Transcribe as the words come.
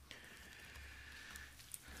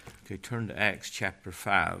Okay, turn to Acts chapter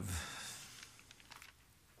 5.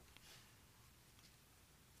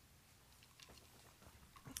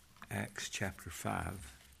 Acts chapter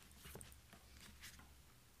 5.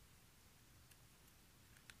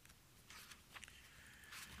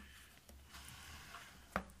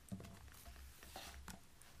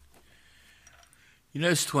 You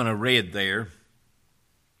noticed when I read there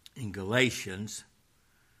in Galatians,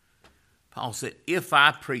 Paul said, if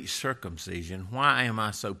I preach circumcision, why am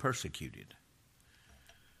I so persecuted?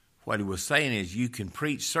 What he was saying is you can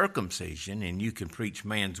preach circumcision and you can preach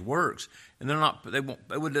man's works, and they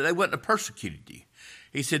wouldn't have persecuted you.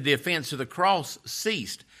 He said the offense of the cross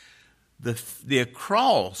ceased. The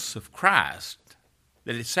cross of Christ,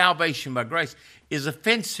 that is salvation by grace, is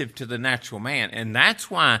offensive to the natural man, and that's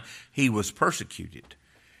why he was persecuted.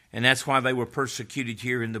 And that's why they were persecuted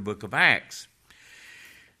here in the book of Acts.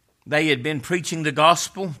 They had been preaching the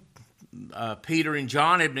gospel. Peter and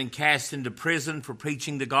John had been cast into prison for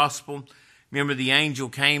preaching the gospel. Remember, the angel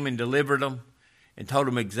came and delivered them and told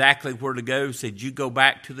them exactly where to go. Said, you go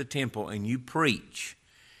back to the temple and you preach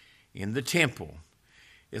in the temple.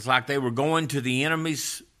 It's like they were going to the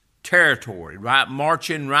enemy's territory, right?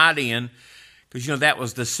 Marching right in, because, that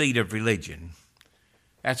was the seat of religion.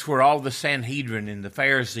 That's where all the Sanhedrin and the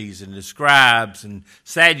Pharisees and the scribes and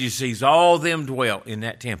Sadducees, all them dwelt in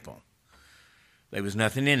that temple. There was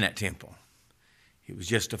nothing in that temple. It was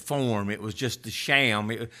just a form. It was just a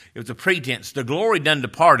sham. It was a pretense. The glory done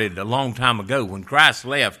departed a long time ago. When Christ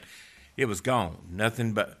left, it was gone.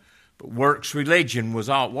 Nothing but works religion was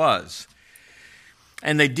all it was.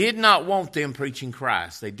 And they did not want them preaching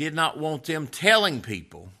Christ. They did not want them telling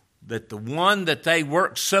people that the one that they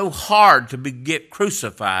worked so hard to get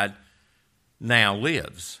crucified now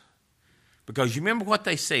lives. Because you remember what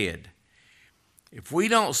they said. If we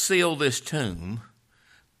don't seal this tomb,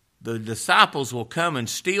 the disciples will come and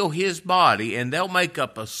steal his body, and they'll make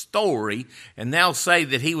up a story, and they'll say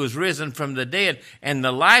that he was risen from the dead, and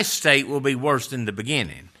the last state will be worse than the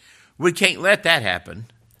beginning. We can't let that happen.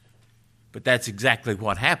 But that's exactly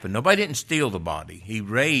what happened. Nobody didn't steal the body. He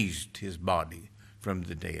raised his body from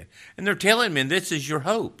the dead. And they're telling me, this is your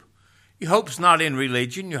hope. Your hope's not in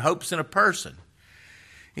religion. Your hope's in a person,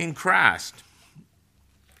 in Christ.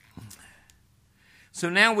 So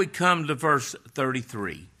now we come to verse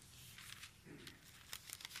 33.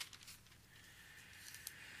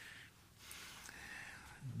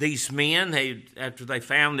 These men, after they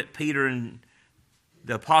found that Peter and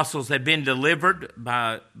the apostles had been delivered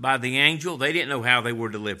by the angel, they didn't know how they were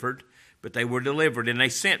delivered, but they were delivered, and they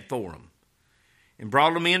sent for them and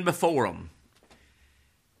brought them in before them.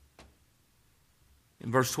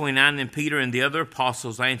 In verse 29, then Peter and the other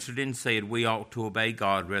apostles answered and said, we ought to obey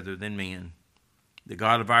God rather than men. The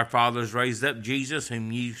God of our fathers raised up Jesus,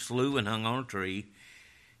 whom ye slew and hung on a tree.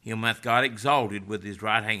 Him hath God exalted with his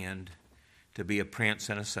right hand to be a prince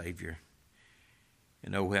and a savior.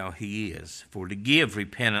 And oh, how he is, for to give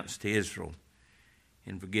repentance to Israel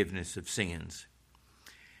and forgiveness of sins.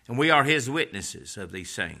 And we are his witnesses of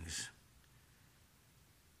these things.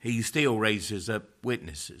 He still raises up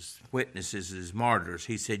witnesses as martyrs.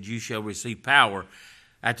 He said, you shall receive power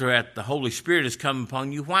after that the Holy Spirit has come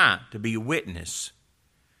upon you. Why? To be a witness.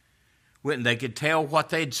 They could tell what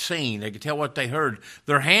they'd seen. They could tell what they heard.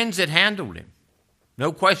 Their hands had handled him.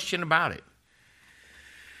 No question about it.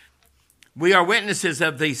 We are witnesses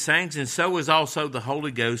of these things, and so is also the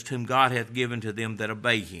Holy Ghost, whom God hath given to them that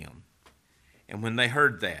obey him. And when they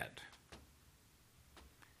heard that,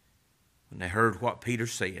 when they heard what Peter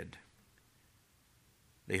said,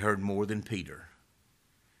 they heard more than Peter.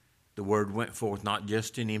 The word went forth not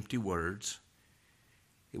just in empty words.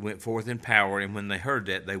 It went forth in power, and when they heard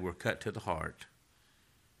that, they were cut to the heart.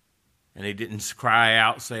 And they didn't cry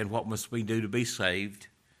out saying, what must we do to be saved?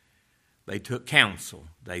 They took counsel.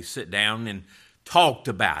 They sat down and talked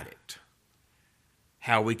about it,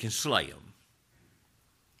 how we can slay them.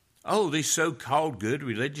 Oh, these so-called good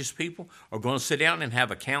religious people are going to sit down and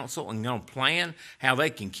have a council and going to plan how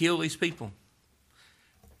they can kill these people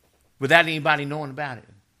without anybody knowing about it.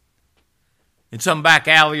 In some back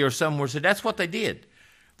alley or somewhere said, that's what they did.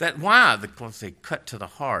 Why? Because they cut to the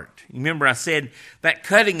heart. You remember I said that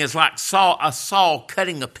cutting is like a saw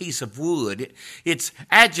cutting a piece of wood. It's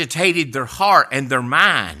agitated their heart and their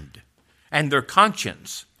mind and their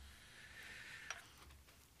conscience.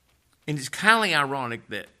 And it's kind of ironic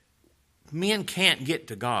that men can't get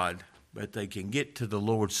to God, but they can get to the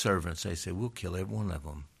Lord's servants. They say, we'll kill every one of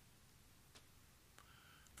them.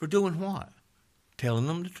 For doing what? Telling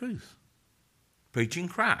them the truth. Preaching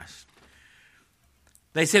Christ.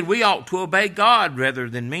 They said we ought to obey God rather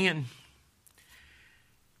than men.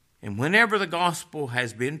 And whenever the gospel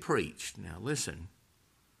has been preached, now listen,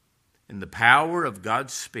 in the power of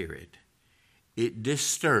God's Spirit, it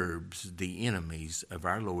disturbs the enemies of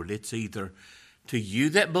our Lord. It's either to you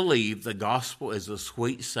that believe the gospel is a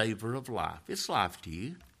sweet savor of life. It's life to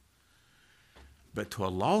you. But to a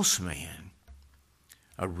lost man,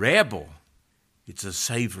 a rebel, it's a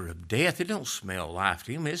savor of death. It don't smell life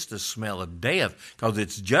to him. It's the smell of death because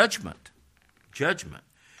it's judgment. Judgment.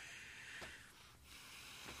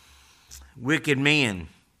 Wicked men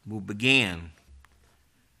will begin.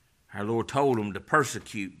 Our Lord told them to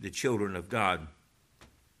persecute the children of God.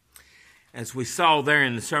 As we saw there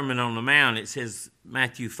in the Sermon on the Mount, it says,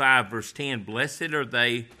 Matthew 5, verse 10, "Blessed are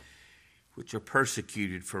they which are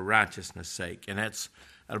persecuted for righteousness' sake." And that's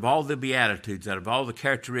out of all the Beatitudes, out of all the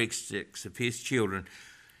characteristics of his children,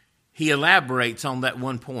 he elaborates on that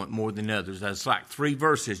one point more than others. That's like 3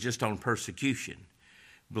 verses just on persecution.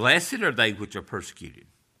 Blessed are they which are persecuted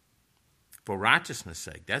for righteousness'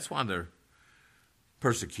 sake. That's why they're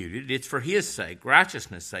persecuted. It's for his sake,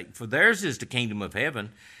 righteousness' sake. For theirs is the kingdom of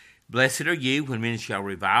heaven. Blessed are you when men shall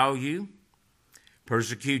revile you,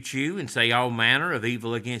 persecute you, and say all manner of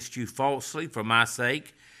evil against you falsely for my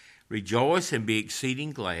sake. Rejoice and be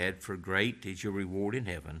exceeding glad, for great is your reward in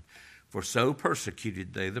heaven. For so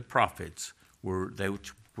persecuted they the prophets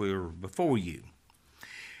which were before you.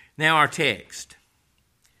 Now our text.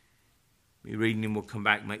 We read and we'll come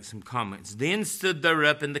back and make some comments. Then stood there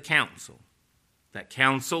up in the council. That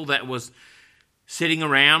council that was sitting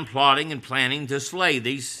around plotting and planning to slay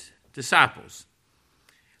these disciples.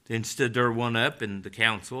 Then stood there one up in the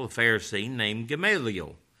council, a Pharisee named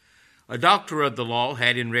Gamaliel, a doctor of the law,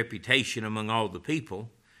 had in reputation among all the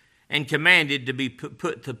people, and commanded to be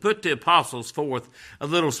put the apostles forth a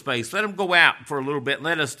little space. Let them go out for a little bit.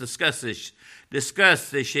 Let us discuss this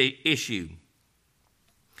issue.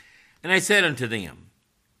 And they said unto them,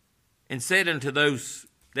 and said unto those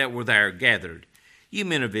that were there gathered, "You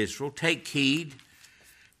men of Israel, take heed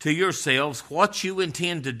to yourselves what you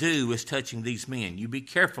intend to do as touching these men." You be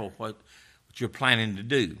careful what you're planning to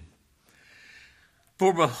do.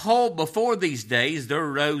 "For behold, before these days there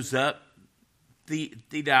rose up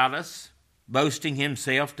Theudas, boasting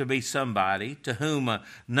himself to be somebody, to whom a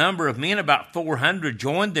number of men, about 400,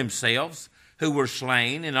 joined themselves, who were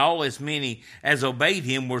slain, and all as many as obeyed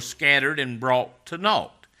him were scattered and brought to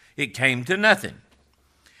naught." It came to nothing.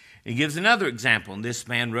 He gives another example. And this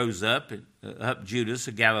man rose up Judas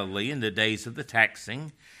of Galilee in the days of the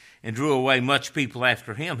taxing, and drew away much people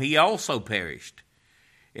after him. He also perished.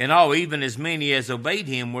 And all, even as many as obeyed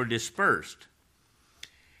him, were dispersed.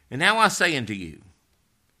 And now I say unto you,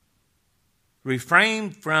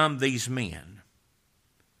 refrain from these men,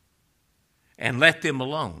 and let them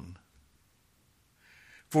alone.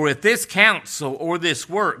 For if this counsel or this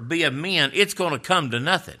work be of men, it's going to come to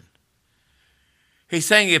nothing. He's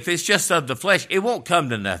saying if it's just of the flesh, it won't come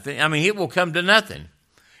to nothing. It will come to nothing.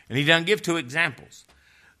 And he doesn't give 2 examples.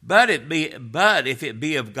 But if it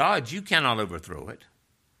be of God, you cannot overthrow it,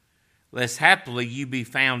 lest happily you be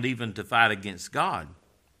found even to fight against God.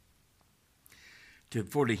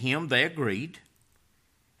 For to him they agreed.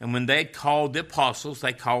 And when they had called the apostles,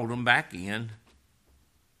 they called them back in.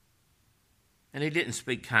 And they didn't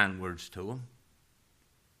speak kind words to them.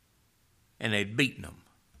 And they'd beaten them.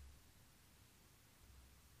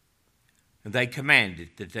 And they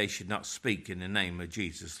commanded that they should not speak in the name of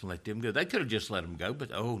Jesus and let them go. They could have just let them go,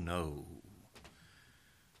 but oh no,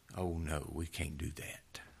 we can't do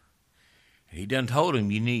that. And he done told them,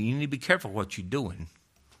 you need to be careful what you're doing.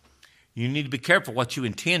 You need to be careful what you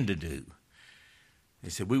intend to do. They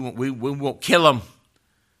said, we won't kill them,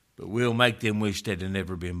 but we'll make them wish they'd have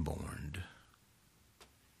never been born.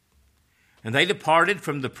 And they departed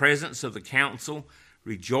from the presence of the council,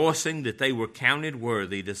 rejoicing that they were counted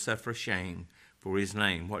worthy to suffer shame for his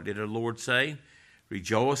name. What did our Lord say?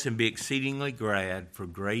 Rejoice and be exceedingly glad, for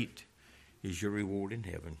great is your reward in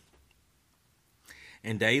heaven.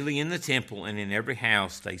 And daily in the temple and in every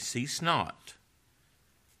house they cease not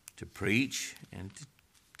to preach and to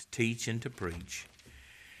teach and to preach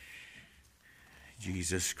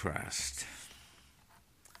Jesus Christ.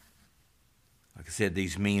 Like I said,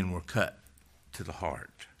 these men were cut to the heart.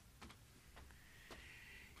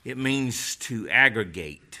 It means to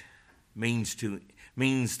aggregate, means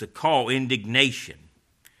to call indignation.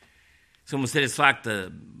 Someone said it's like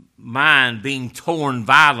the mind being torn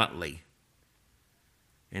violently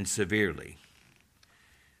and severely.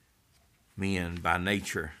 Men by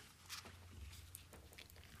nature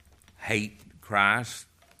hate Christ,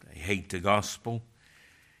 they hate the gospel,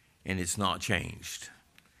 and it's not changed.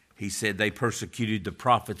 He said they persecuted the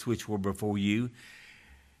prophets which were before you,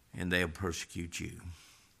 and they'll persecute you.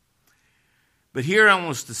 But here I want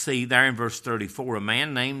us to see, there in verse 34, a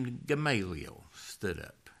man named Gamaliel stood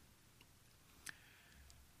up.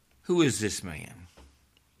 Who is this man?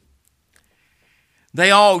 They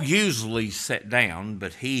all usually sit down,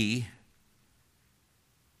 but he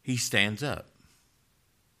stands up.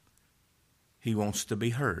 He wants to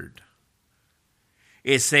be heard.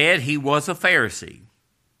 It said he was a Pharisee.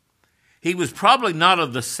 He was probably not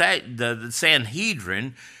of the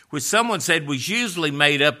Sanhedrin, which someone said was usually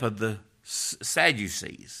made up of the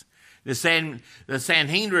Sadducees. The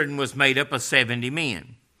Sanhedrin was made up of 70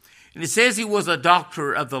 men. And it says he was a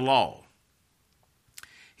doctor of the law.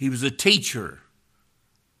 He was a teacher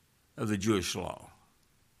of the Jewish law.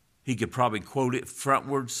 He could probably quote it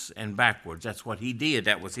frontwards and backwards. That's what he did.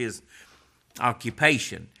 That was his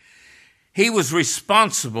occupation. He was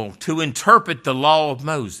responsible to interpret the law of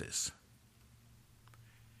Moses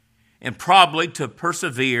and probably to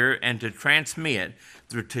persevere and to transmit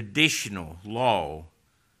the traditional law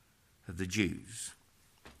of the Jews.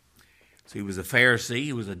 So he was a Pharisee,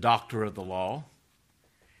 he was a doctor of the law,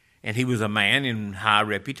 and he was a man in high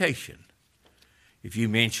reputation. If you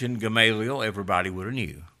mentioned Gamaliel, everybody would have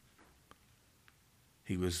knew.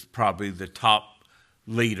 He was probably the top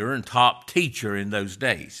leader and top teacher in those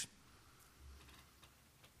days.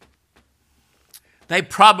 They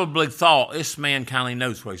probably thought this man kind of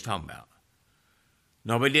knows what he's talking about.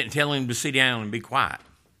 Nobody didn't tell him to sit down and be quiet.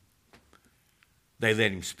 They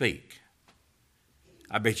let him speak.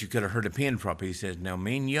 I bet you could have heard a pin drop. He says, now,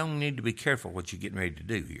 men, young need to be careful what you're getting ready to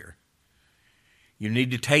do here. You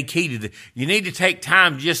need to take heed of it. You need to take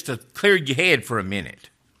time just to clear your head for a minute.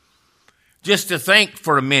 Just to think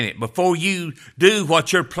for a minute before you do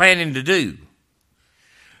what you're planning to do.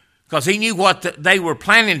 Because he knew what they were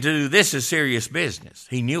planning to do. This is serious business.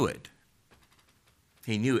 He knew it.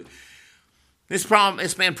 He knew it. This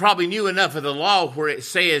man probably knew enough of the law where it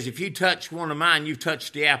says, if you touch one of mine, you've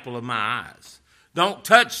touched the apple of my eyes. Don't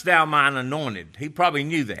touch thou mine anointed. He probably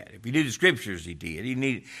knew that. If he knew the scriptures, he did. He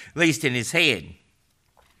knew, at least in his head.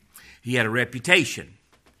 He had a reputation.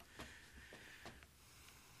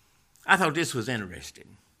 I thought this was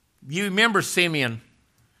interesting. You remember Simeon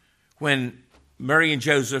when Mary and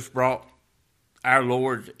Joseph brought our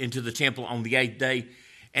Lord into the temple on the 8th day,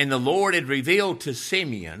 and the Lord had revealed to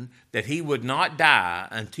Simeon that he would not die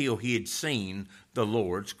until he had seen the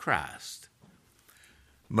Lord's Christ.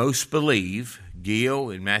 Most believe, Gill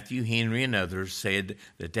and Matthew Henry and others said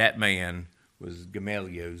that that man was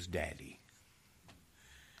Gamaliel's daddy.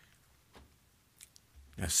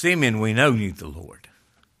 Now Simeon, we know, knew the Lord.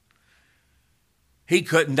 He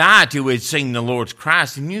couldn't die till he had seen the Lord's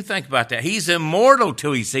Christ. And you think about that. He's immortal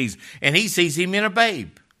till he sees, and he sees him in a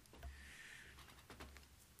babe.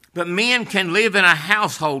 But men can live in a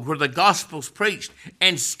household where the gospel's preached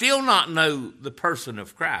and still not know the person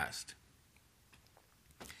of Christ.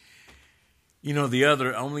 You know, the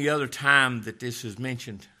only other time that this is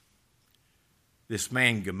mentioned, this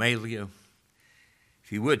man Gamaliel,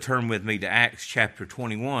 if you would turn with me to Acts chapter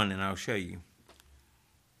 21, and I'll show you.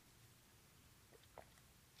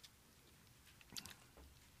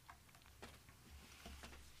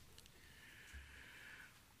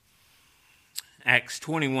 Acts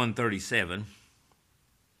 21:37.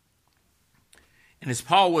 And as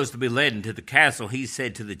Paul was to be led into the castle, he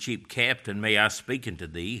said to the chief captain, May I speak unto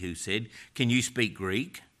thee? Who said, Can you speak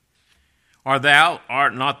Greek? Art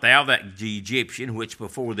not thou that Egyptian which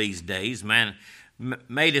before these days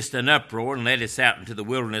madest an uproar and leddest out into the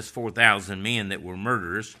wilderness 4,000 men that were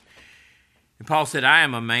murderers? And Paul said, I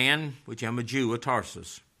am a man which am a Jew of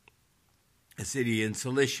Tarsus, a city in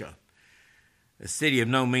Cilicia, a city of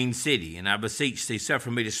no mean city, and I beseech thee,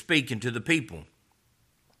 suffer me to speak unto the people.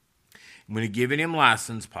 And when he had given him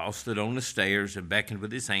license, Paul stood on the stairs and beckoned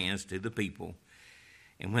with his hands to the people.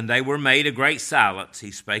 And when they were made a great silence,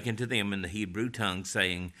 he spake unto them in the Hebrew tongue,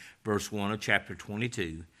 saying, verse 1 of chapter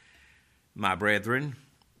 22, My brethren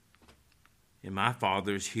and my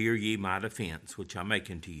fathers, hear ye my defense, which I make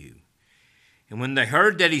unto you. And when they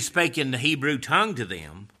heard that he spake in the Hebrew tongue to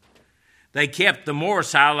them, they kept the more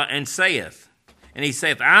silent, and he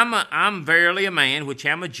saith, I'm verily a man which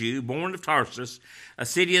am a Jew, born of Tarsus, a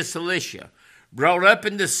city of Cilicia, brought up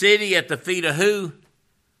in the city at the feet of who?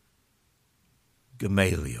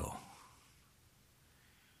 Gamaliel.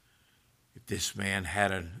 If this man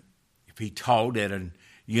if he taught at a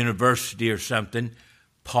university or something,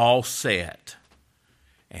 Paul sat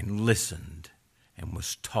and listened and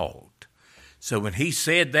was taught. So when he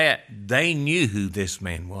said that, they knew who this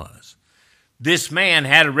man was. This man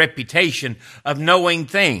had a reputation of knowing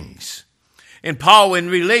things. And Paul, in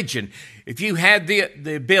religion, if you had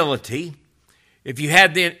the ability, if you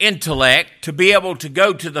had the intellect to be able to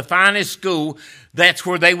go to the finest school, that's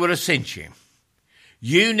where they would have sent you.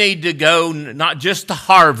 You need to go not just to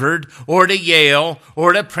Harvard or to Yale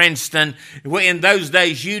or to Princeton. In those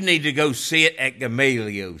days, you need to go sit at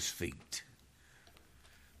Gamaliel's feet.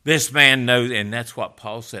 This man knows, and that's what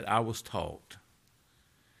Paul said, I was taught.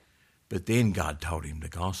 But then God taught him the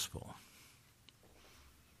gospel.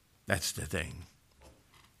 That's the thing.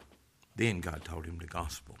 Then God taught him the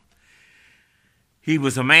gospel. He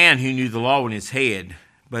was a man who knew the law in his head,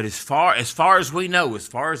 but as far as we know, as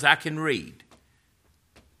far as I can read,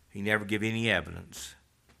 he never gave any evidence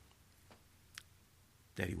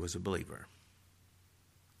that he was a believer.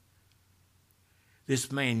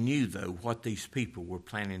 This man knew, though, what these people were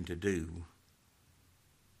planning to do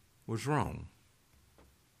was wrong.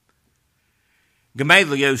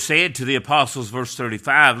 Gamaliel said to the apostles, verse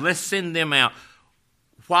 35, let's send them out.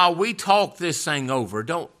 While we talk this thing over,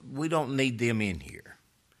 we don't need them in here.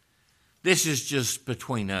 This is just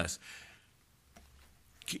between us.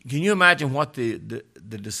 Can you imagine what the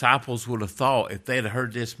disciples would have thought if they'd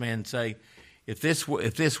heard this man say, if this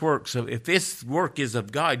work is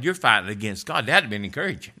of God, you're fighting against God? That'd have been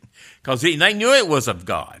encouraging, because they knew it was of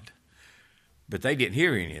God. But they didn't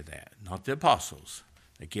hear any of that, not the apostles.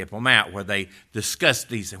 They kept them out where they discussed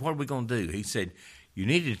these. What are we going to do? He said, you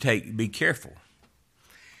need to be careful.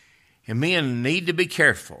 And men need to be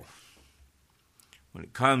careful when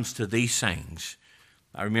it comes to these things.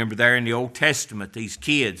 I remember there in the Old Testament, these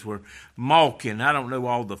kids were mocking. I don't know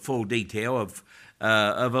all the full detail of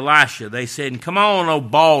Elisha. They said, come on,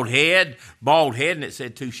 old bald head. And it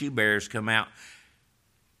said 2 shoe bearers come out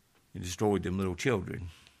and destroyed them little children.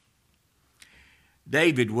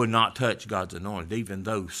 David would not touch God's anointed, even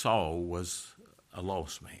though Saul was a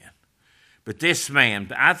lost man. But this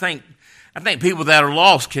man, I think people that are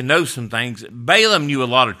lost can know some things. Balaam knew a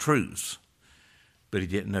lot of truths, but he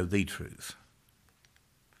didn't know the truth.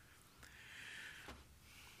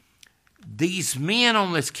 These men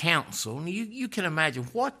on this council, and you can imagine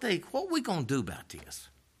what we going to do about this.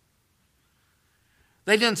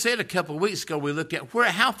 They done said a couple of weeks ago, we looked at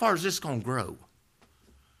how far is this going to grow?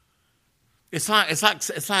 It's like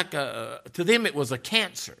to them it was a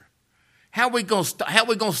cancer. How are we going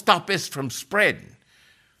to stop this from spreading?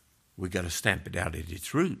 We got to stamp it out at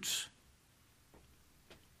its roots.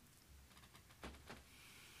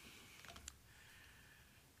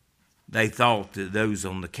 They thought that those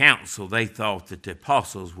on the council, they thought that the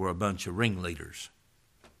apostles were a bunch of ringleaders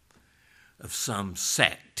of some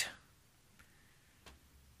sect.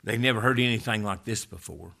 They never heard anything like this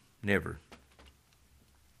before. Never.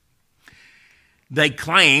 They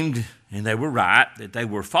claimed, and they were right, that they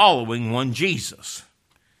were following one Jesus.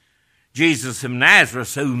 Jesus of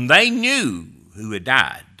Nazareth, whom they knew who had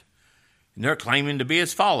died. And they're claiming to be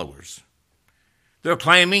his followers. They're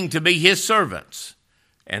claiming to be his servants.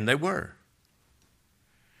 And they were.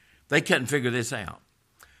 They couldn't figure this out.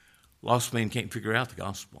 Lost men can't figure out the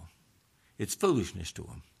gospel. It's foolishness to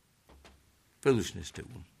them. Foolishness to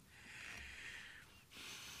them.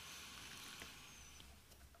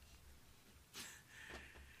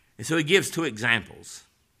 And so he gives 2 examples.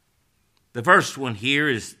 The first one here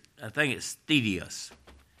is, I think it's Theudas.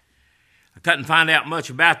 I couldn't find out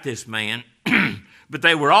much about this man, but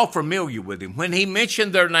they were all familiar with him. When he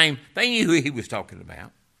mentioned their name, they knew who he was talking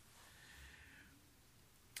about.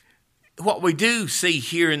 What we do see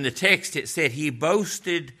here in the text, it said he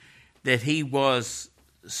boasted that he was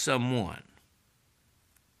someone.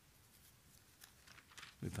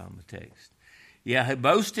 We found the text. Yeah, he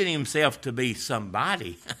boasted himself to be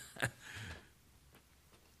somebody.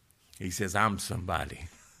 He says, I'm somebody.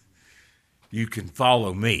 You can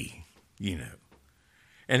follow me, you know.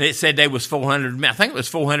 And it said there was 400 men. I think it was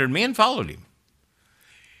 400 men followed him.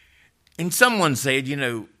 And someone said,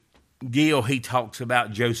 Gill, he talks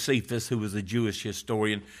about Josephus, who was a Jewish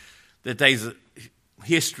historian, that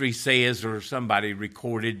history says, or somebody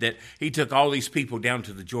recorded, that he took all these people down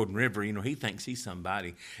to the Jordan River. He thinks he's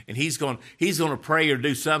somebody. And he's going to pray or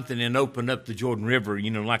do something and open up the Jordan River,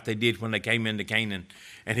 like they did when they came into Canaan.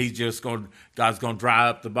 And God's going to dry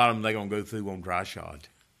up the bottom. They're going to go through on dry shod.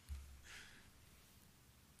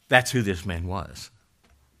 That's who this man was.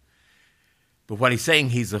 But what he's saying,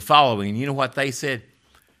 he's a following. You know what they said?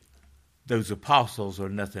 Those apostles are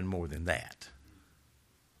nothing more than that.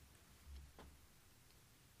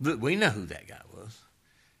 Look, we know who that guy was.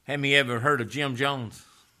 Have you ever heard of Jim Jones?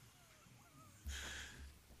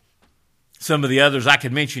 Some of the others I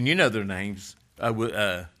could mention, you know their names.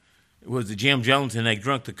 Was it Jim Jones and they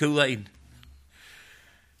drunk the Kool-Aid?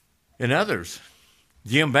 And others.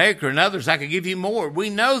 Jim Baker and others, I could give you more. We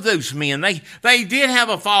know those men. They did have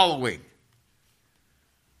a following.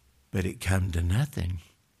 But it come to nothing.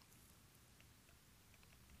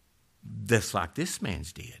 Just like this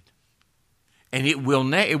man's did. And it will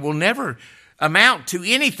never amount to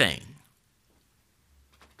anything.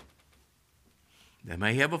 They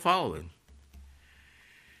may have a following.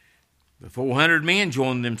 The 400 men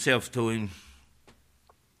joined themselves to him.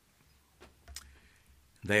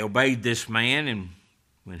 They obeyed this man, and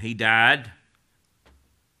when he died,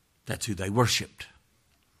 that's who they worshipped,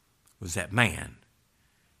 was that man.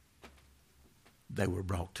 They were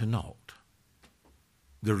brought to naught.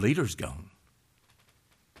 Their leader's gone.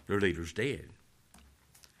 Their leader's dead.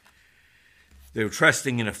 They were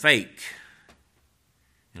trusting in a fake,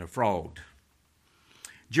 in a fraud.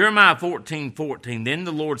 Jeremiah 14:14, then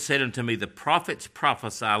the Lord said unto me, the prophets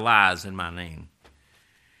prophesy lies in my name.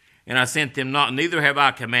 And I sent them not, neither have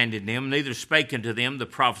I commanded them, neither spake unto them the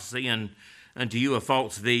prophecy, and unto you a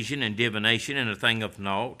false vision and divination and a thing of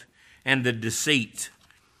naught, and the deceit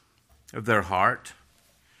of their heart.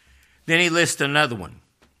 Then he lists another one.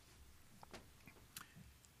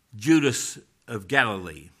 Judas of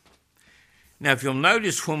Galilee. Now, if you'll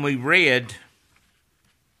notice when we read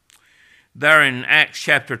there in Acts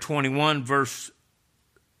chapter 21, verse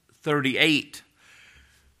 38,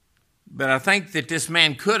 but I think that this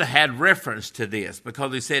man could have had reference to this,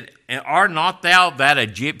 because he said, art not thou that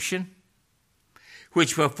Egyptian,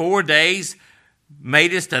 which for 4 days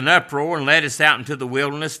madest an uproar and leddest out into the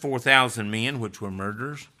wilderness 4,000 men, which were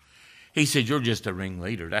murderers? He said, you're just a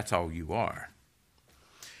ringleader. That's all you are.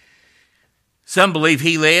 Some believe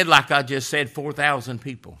he led, like I just said, 4,000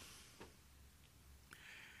 people.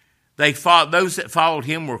 Those that followed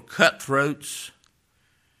him were cutthroats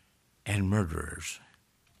and murderers.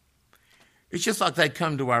 It's just like they'd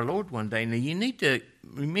come to our Lord one day. Now, you need to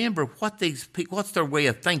remember what what's their way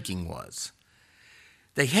of thinking was.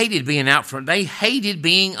 They hated being out front. They hated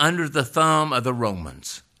being under the thumb of the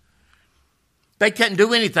Romans. They couldn't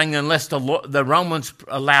do anything unless the Romans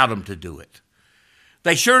allowed them to do it.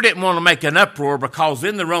 They sure didn't want to make an uproar, because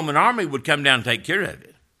then the Roman army would come down and take care of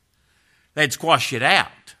it. They'd squash it out.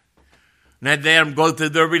 And they'd let them go through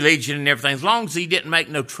their religion and everything, as long as he didn't make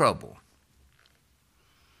no trouble.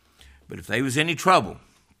 But if there was any trouble,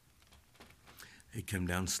 they'd come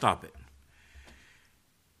down and stop it.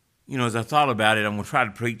 You know, as I thought about it, I'm going to try to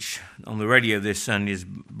preach on the radio this Sunday, is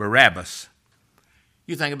Barabbas.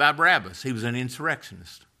 You think about Barabbas. He was an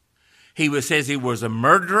insurrectionist. Says he was a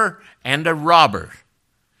murderer and a robber.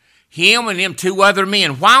 Him and them 2 other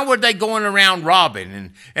men. Why were they going around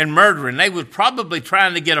robbing and murdering? They were probably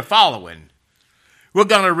trying to get a following. We're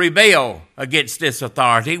going to rebel against this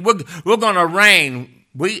authority. We're going to reign.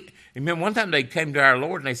 Remember, one time they came to our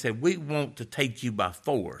Lord and they said, we want to take you by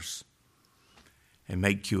force and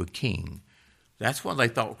make you a king. That's when they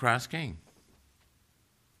thought Christ came.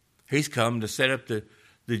 He's come to set up the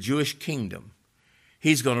Jewish kingdom.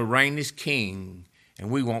 He's going to reign as king, and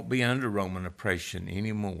we won't be under Roman oppression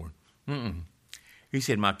anymore. He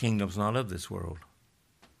said, my kingdom's not of this world.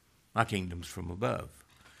 My kingdom's from above.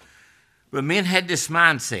 But men had this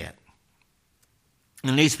mindset.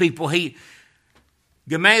 And these people,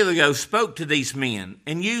 Gamaliel spoke to these men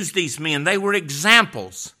and used these men. They were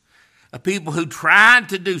examples of people who tried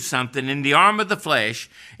to do something in the arm of the flesh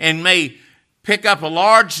and may pick up a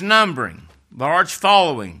large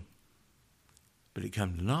following, but it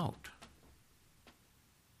come to naught.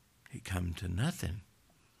 It come to nothing.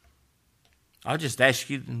 I'll just ask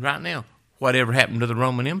you right now, whatever happened to the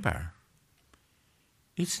Roman Empire?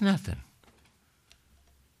 It's nothing.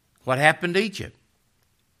 What happened to Egypt?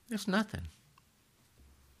 It's nothing.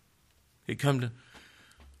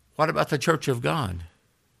 What about the church of God?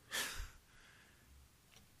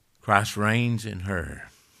 Christ reigns in her.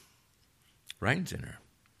 Reigns in her.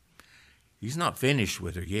 He's not finished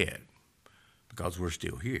with her yet, because we're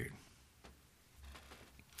still here.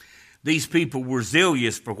 These people were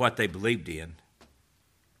zealous for what they believed in,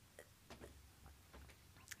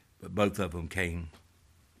 but both of them came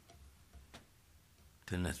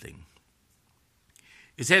to nothing.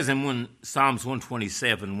 It says in Psalms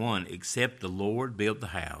 127:1, except the Lord build the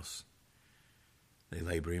house, they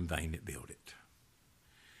labor in vain that build it.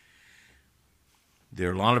 There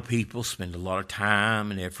are a lot of people spend a lot of time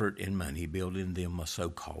and effort and money building them a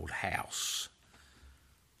so-called house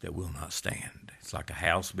that will not stand. It's like a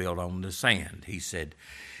house built on the sand. He said,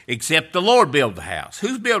 except the Lord build the house.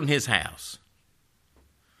 Who's building his house?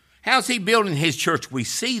 How's he building his church? We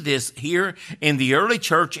see this here in the early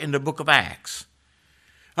church in the book of Acts.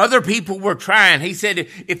 Other people were trying. He said,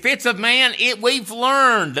 if it's of man, we've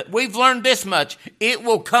learned this much. It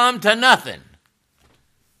will come to nothing.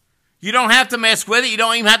 You don't have to mess with it. You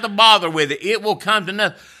don't even have to bother with it. It will come to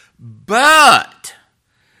nothing. But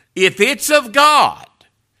If it's of God,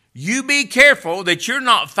 you be careful that you're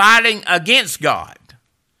not fighting against God.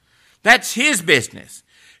 That's his business.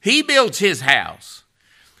 He builds his house.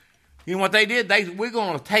 You know what they did? We're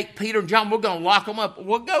going to take Peter and John, we're going to lock them up.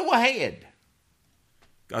 Well, go ahead.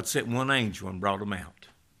 God sent one angel and brought them out.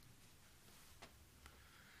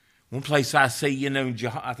 One place I see,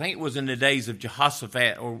 I think it was in the days of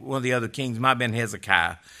Jehoshaphat or one of the other kings, might have been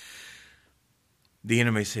Hezekiah. The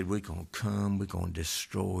enemy said, we're going to come, we're going to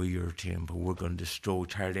destroy your temple, we're going to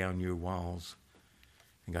tear down your walls.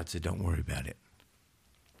 And God said, don't worry about it.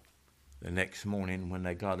 The next morning when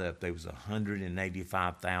they got up, there was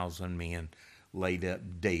 185,000 men laid up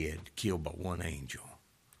dead, killed by one angel.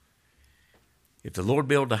 If the Lord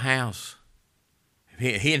built a house,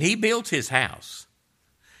 he builds his house.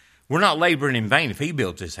 We're not laboring in vain if he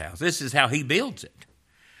builds his house. This is how he builds it.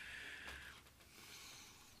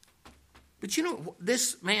 But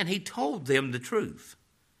this man, he told them the truth.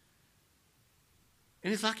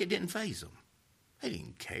 And it's like it didn't faze them. They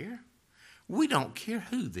didn't care. We don't care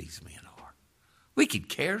who these men are. We could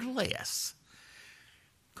care less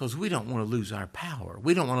because we don't want to lose our power.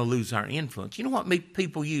 We don't want to lose our influence. You know what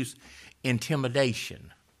people use?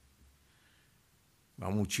 Intimidation. I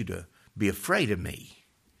want you to be afraid of me.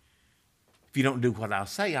 If you don't do what I'll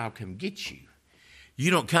say, I'll come get you.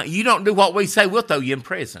 You don't do what we say, we'll throw you in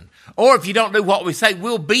prison. Or if you don't do what we say,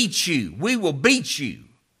 we'll beat you. We will beat you.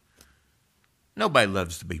 Nobody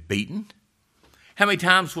loves to be beaten. How many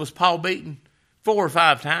times was Paul beaten? 4 or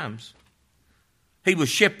 5 times. He was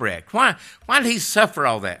shipwrecked. Why did he suffer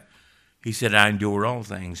all that? He said, I endure all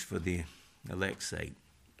things for the elect's sake.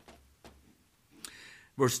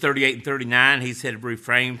 Verse 38 and 39, he said,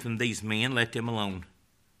 refrain from these men, let them alone.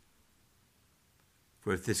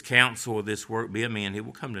 For if this counsel or this work be of men, it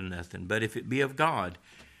will come to nothing. But if it be of God,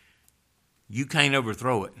 you can't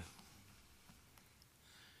overthrow it.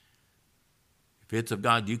 If it's of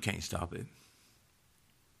God, you can't stop it.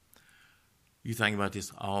 You think about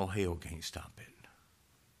this, all hell can't stop it.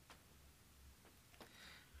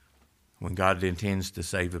 When God intends to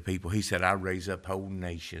save a people, he said, I raise up whole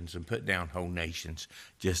nations and put down whole nations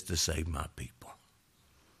just to save my people.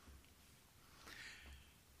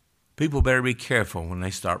 People better be careful when they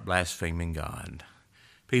start blaspheming God.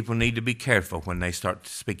 People need to be careful when they start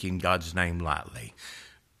speaking God's name lightly.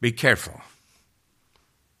 Be careful.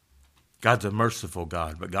 God's a merciful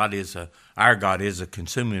God, but our God is a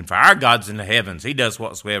consuming fire. Our God's in the heavens. He does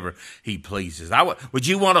whatsoever he pleases. Would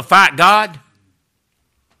you want to fight God?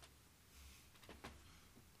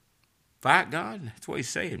 Fight God? That's what he's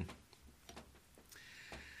saying.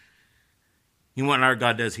 You know what our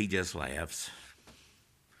God does? He just laughs.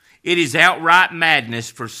 It is outright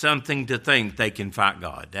madness for something to think they can fight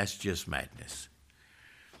God. That's just madness.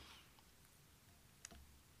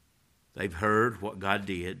 They've heard what God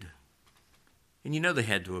did. And they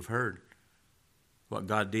had to have heard what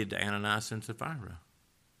God did to Ananias and Sapphira.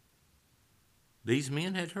 These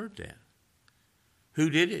men had heard that.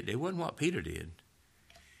 Who did it? It wasn't what Peter did.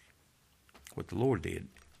 What the Lord did.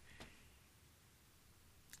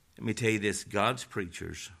 Let me tell you this, God's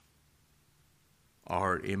preachers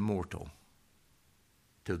are immortal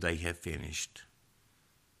till they have finished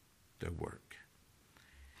their work.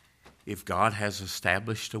 If God has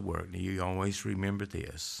established a work, now you always remember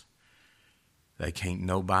this, they can't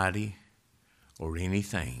nobody or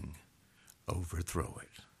anything overthrow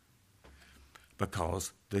it.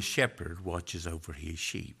 Because the shepherd watches over his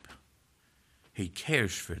sheep. He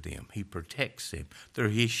cares for them. He protects them. They're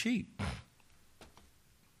his sheep.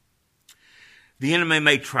 The enemy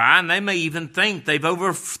may try, and they may even think they've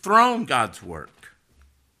overthrown God's work.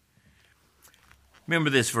 Remember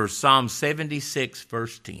this verse, Psalm 76,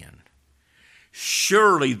 verse 10.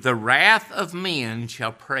 Surely the wrath of men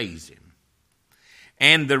shall praise him,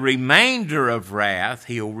 and the remainder of wrath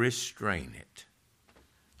he'll restrain it.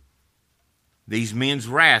 These men's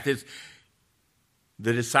wrath is...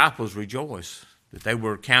 The disciples rejoice that they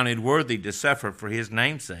were counted worthy to suffer for his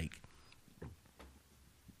name's sake.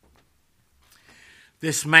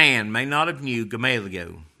 This man may not have knew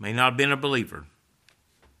Gamaliel, may not have been a believer,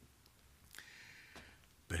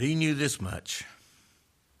 but he knew this much.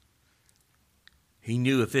 He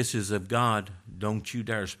knew if this is of God, don't you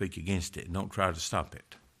dare speak against it. Don't try to stop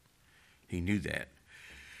it. He knew that.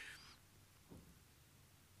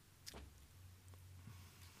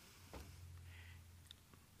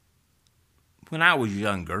 When I was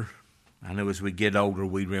younger, I know as we get older,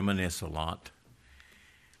 we reminisce a lot.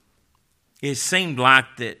 It seemed like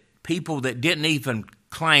that people that didn't even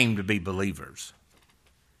claim to be believers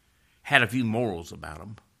had a few morals about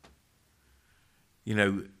them.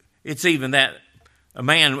 It's even that A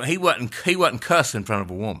man, he wasn't cussing in front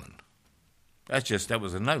of a woman. That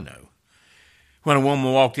was a no-no. When a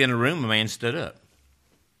woman walked in the room, a man stood up.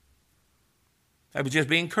 That was just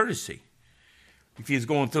being courtesy. If he was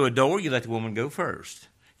going through a door, you let the woman go first.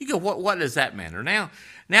 You go, what does that matter? Now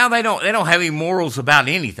they don't have any morals about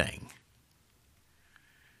anything.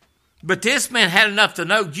 But this man had enough to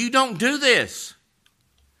know, you don't do this.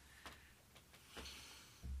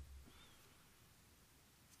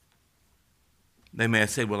 They may have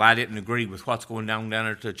said, well, I didn't agree with what's going down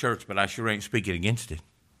there to the church, but I sure ain't speaking against it.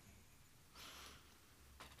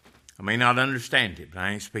 I may not understand it, but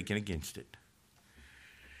I ain't speaking against it.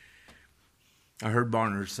 I heard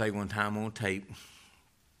Barnard say one time on tape,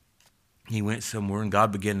 he went somewhere and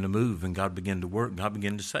God began to move and God began to work and God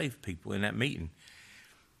began to save people in that meeting.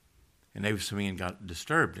 And some men got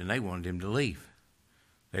disturbed and they wanted him to leave.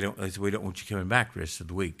 They said, we don't want you coming back the rest of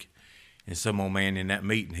the week. And some old man in that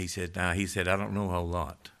meeting, he said, I don't know a whole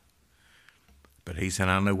lot. But he said,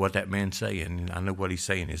 I know what that man's saying, and I know what he's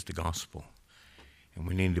saying is the gospel. And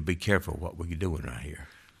we need to be careful what we're doing right here.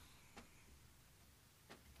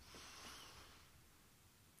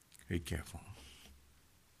 Be careful.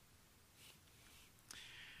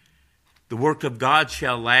 The work of God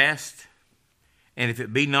shall last, and if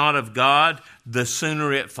it be not of God, the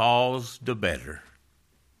sooner it falls, the better.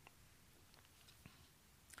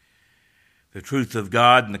 The truth of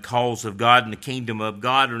God and the cause of God and the kingdom of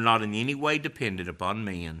God are not in any way dependent upon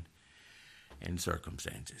men and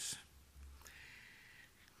circumstances.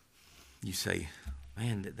 You say,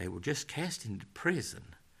 man, that they were just cast into prison.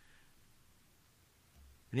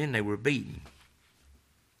 And then they were beaten.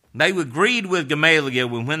 They agreed with Gamaliel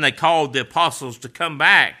when they called the apostles to come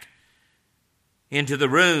back into the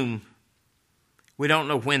room. We don't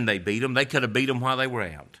know when they beat them. They could have beat them while they were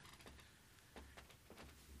out.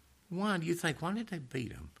 Why do you think? Why did they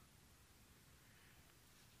beat them?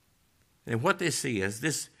 And what this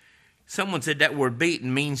is, someone said that word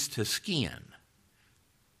beaten means to skin.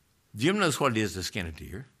 Jim knows what it is to skin a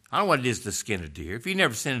deer. I know what it is to skin a deer. If you've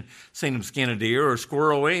never seen them skin a deer or a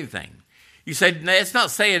squirrel or anything, you say, it's not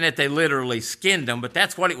saying that they literally skinned them, but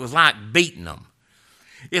that's what it was like beating them.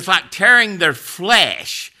 It's like tearing their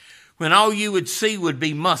flesh when all you would see would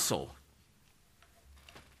be muscle.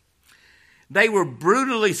 They were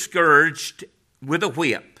brutally scourged with a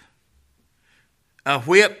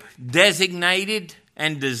whip designated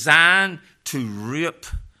and designed to rip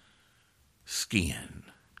skin.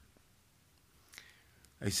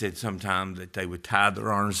 They said sometimes that they would tie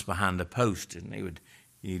their arms behind a post and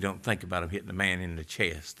you don't think about them hitting the man in the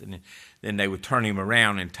chest. And then they would turn him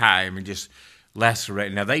around and tie him and just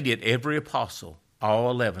lacerate. Now they did every apostle,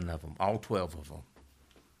 all 11 of them, all 12 of them.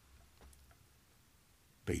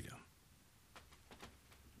 Beat them.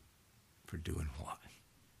 For doing what?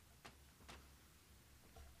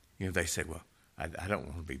 They said, well, I don't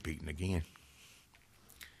want to be beaten again.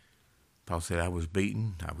 Paul said, I was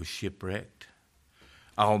beaten, I was shipwrecked.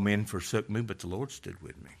 All men forsook me, but the Lord stood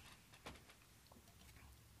with me.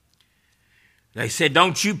 They said,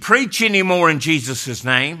 don't you preach anymore in Jesus'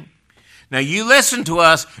 name. Now you listen to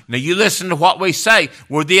us. Now you listen to what we say.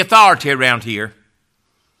 We're the authority around here.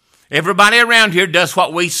 Everybody around here does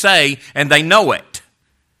what we say, and they know it.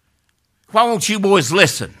 Why won't you boys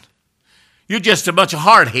listen? You're just a bunch of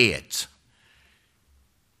hardheads.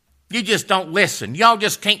 You just don't listen. Y'all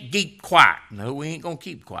just can't keep quiet. No, we ain't going to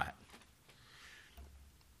keep quiet.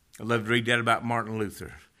 I love to read that about Martin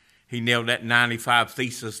Luther. He nailed that 95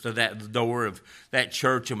 thesis to the door of that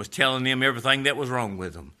church and was telling them everything that was wrong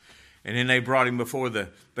with them. And then they brought him before the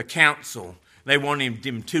council. They wanted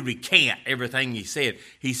him to recant everything he said.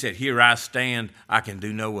 He said, here I stand, I can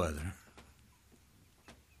do no other.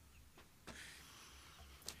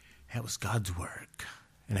 That was God's work.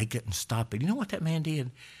 And they couldn't stop it. You know what that man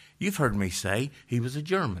did? You've heard me say he was a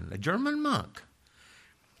German monk.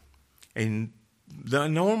 And the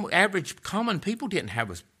normal, average, common people didn't have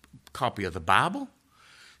a copy of the Bible.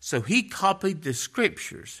 So he copied the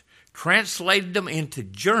scriptures, translated them into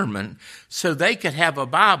German so they could have a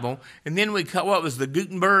Bible. And then what was the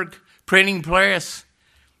Gutenberg printing press?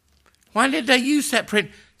 Why did they use that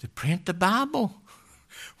to print the Bible?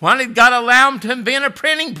 Why did God allow them to invent a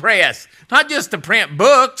printing press? Not just to print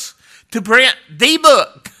books, to print the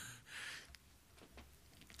book.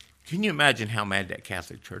 Can you imagine how mad that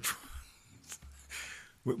Catholic Church was?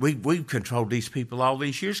 We've controlled these people all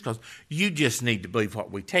these years because you just need to believe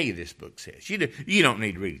what we tell you this book says. You don't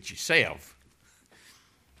need to read it yourself.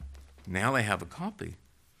 Now they have a copy.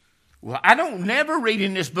 Well, I don't never read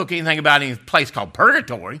in this book anything about any place called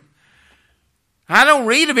purgatory. I don't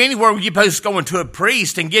read of anywhere where you're supposed to go into a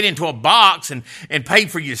priest and get into a box and pay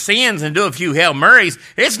for your sins and do a few Hail Marys.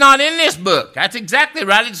 It's not in this book. That's exactly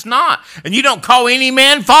right. It's not. And you don't call any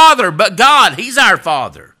man father but God. He's our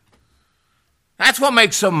Father. That's what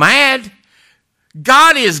makes so mad.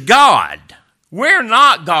 God is God. We're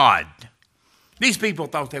not God. These people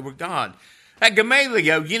thought they were God. At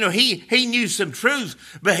Gamaliel, he knew some truths,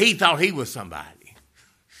 but he thought he was somebody.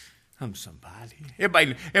 I'm somebody.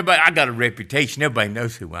 Everybody, I got a reputation. Everybody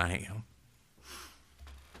knows who I am.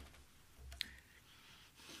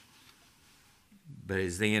 But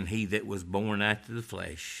as then he that was born after the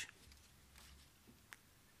flesh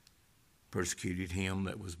persecuted him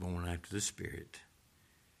that was born after the Spirit,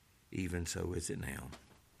 even so is it now.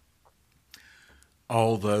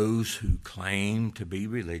 All those who claim to be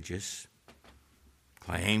religious,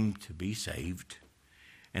 claim to be saved,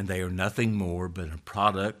 and they are nothing more but a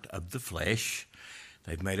product of the flesh.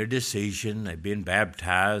 They've made a decision, they've been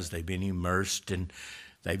baptized, they've been immersed, and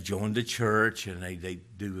they've joined the church, and they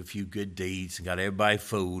do a few good deeds and got everybody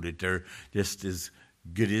fooled that they're just as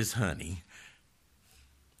good as honey.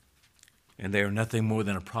 And they are nothing more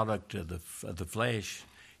than a product of the flesh.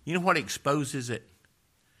 You know what exposes it?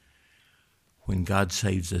 When God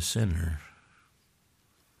saves a sinner.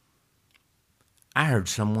 I heard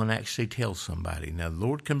someone actually tell somebody. Now, the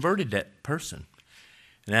Lord converted that person.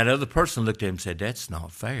 And that other person looked at him and said, that's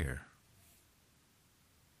not fair.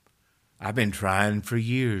 I've been trying for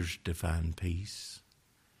years to find peace.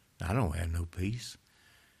 I don't have no peace.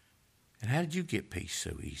 And how did you get peace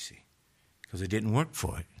so easy? Because it didn't work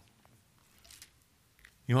for it.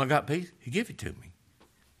 You know I got peace? He gave it to me.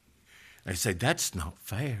 They say, that's not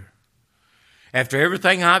fair. After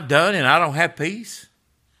everything I've done and I don't have peace?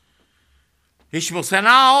 Ishmael said,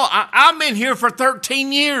 no, I've been here for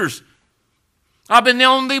 13 years. I've been the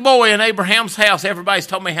only boy in Abraham's house. Everybody's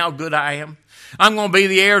told me how good I am. I'm going to be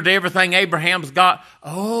the heir to everything Abraham's got.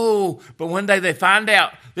 Oh, but one day they find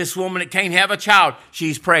out this woman that can't have a child,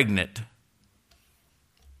 she's pregnant.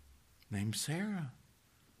 Named Sarah.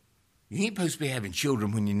 You ain't supposed to be having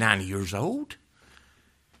children when you're 90 years old.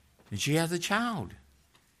 And she has a child.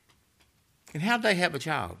 And how'd they have a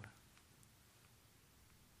child?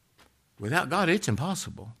 Without God, it's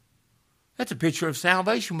impossible. That's a picture of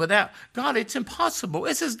salvation. Without God, it's impossible.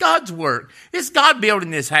 This is God's work. It's God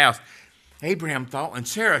building this house. Abraham thought, and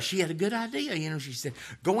Sarah, she had a good idea. She said,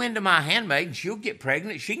 go into my handmaid and she'll get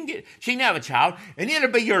pregnant. She can have a child and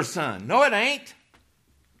it'll be your son. No, it ain't.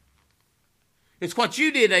 It's what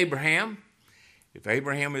you did, Abraham. If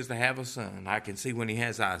Abraham is to have a son, I can see when he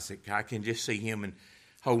has Isaac, I can just see him and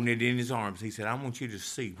holding it in his arms. He said, I want you to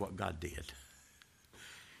see what God did.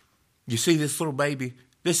 You see this little baby?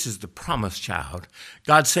 This is the promised child.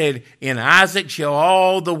 God said, in Isaac shall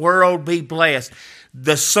all the world be blessed.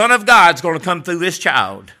 The Son of God's going to come through this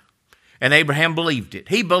child. And Abraham believed it.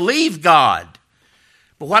 He believed God.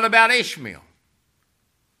 But what about Ishmael?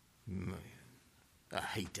 I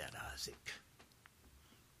hate that Isaac.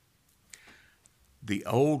 The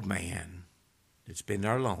old man that's been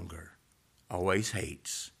there longer always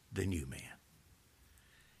hates the new man.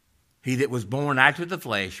 He that was born after the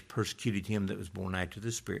flesh persecuted him that was born after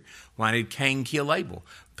the Spirit. Why did Cain kill Abel?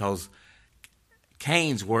 Because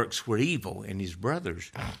Cain's works were evil and his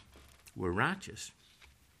brothers were righteous.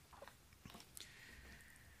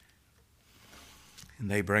 And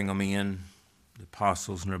they bring them in. The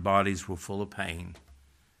apostles and their bodies were full of pain.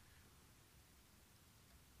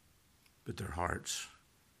 But their hearts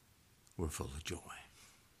were full of joy.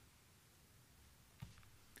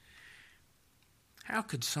 How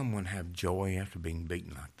could someone have joy after being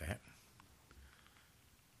beaten like that?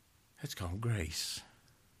 That's called grace.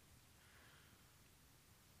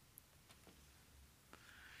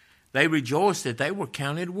 They rejoiced that they were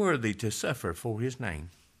counted worthy to suffer for his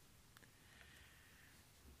name.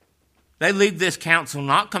 They leave this council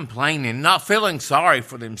not complaining, not feeling sorry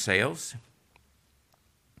for themselves.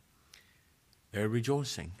 They're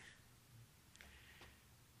rejoicing.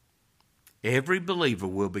 Every believer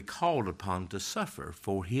will be called upon to suffer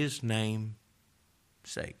for his name's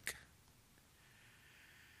sake.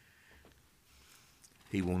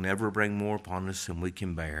 He will never bring more upon us than we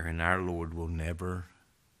can bear, and our Lord will never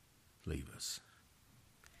leave us.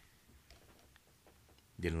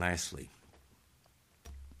 Then lastly,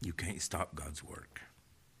 you can't stop God's work.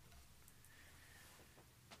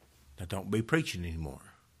 Now don't be preaching anymore.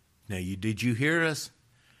 Now, did you hear us?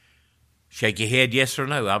 Shake your head, yes or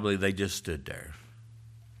no. I believe they just stood there.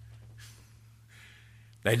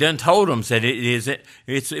 They done told them, said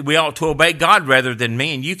we ought to obey God rather than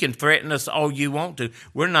men. You can threaten us all you want to.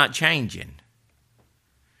 We're not changing.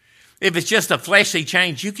 If it's just a fleshly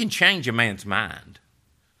change, you can change a man's mind.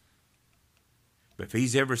 But if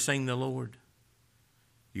he's ever seen the Lord,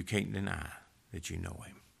 you can't deny that you know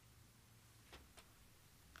him.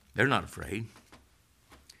 They're not afraid.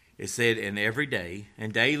 It said, and every day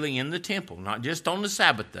and daily in the temple, not just on the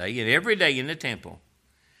Sabbath day, and every day in the temple,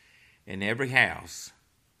 in every house.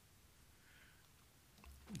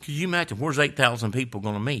 Could you imagine, where's 8,000 people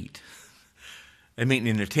going to meet? They're meeting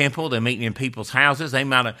in the temple. They're meeting in people's houses.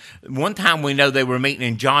 One time we know they were meeting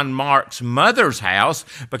in John Mark's mother's house,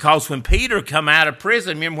 because when Peter come out of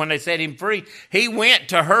prison, remember when they set him free, he went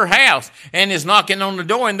to her house and is knocking on the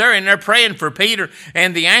door, and they're in there praying for Peter.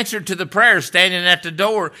 And the answer to the prayer is standing at the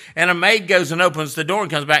door, and a maid goes and opens the door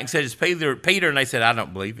and comes back and says, it's Peter. And they said, I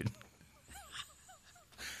don't believe it.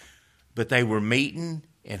 But they were meeting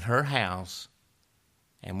in her house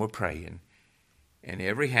and were praying. In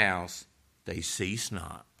every house they cease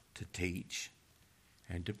not to teach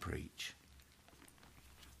and to preach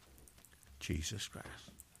Jesus Christ.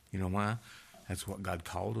 You know why? That's what God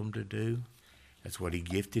called them to do. That's what he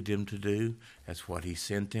gifted them to do. That's what he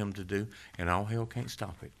sent them to do. And all hell can't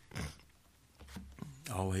stop it.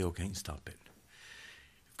 All hell can't stop it.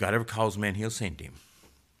 If God ever calls a man, he'll send him.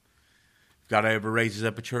 If God ever raises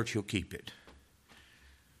up a church, he'll keep it.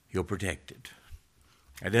 He'll protect it.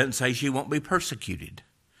 It doesn't say she won't be persecuted,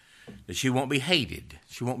 that she won't be hated,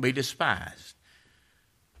 she won't be despised.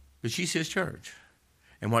 But she's his church.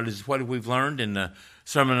 And what have we learned in the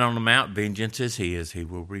Sermon on the Mount? Vengeance is his, he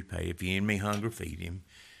will repay. If your enemy hunger, feed him.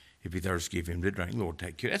 If he thirst, give him to drink. Lord,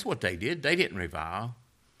 take care. That's what they did. They didn't revile.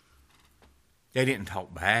 They didn't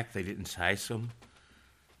talk back. They didn't sass them.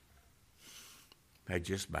 They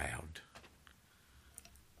just bowed.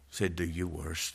 Said, do your worst.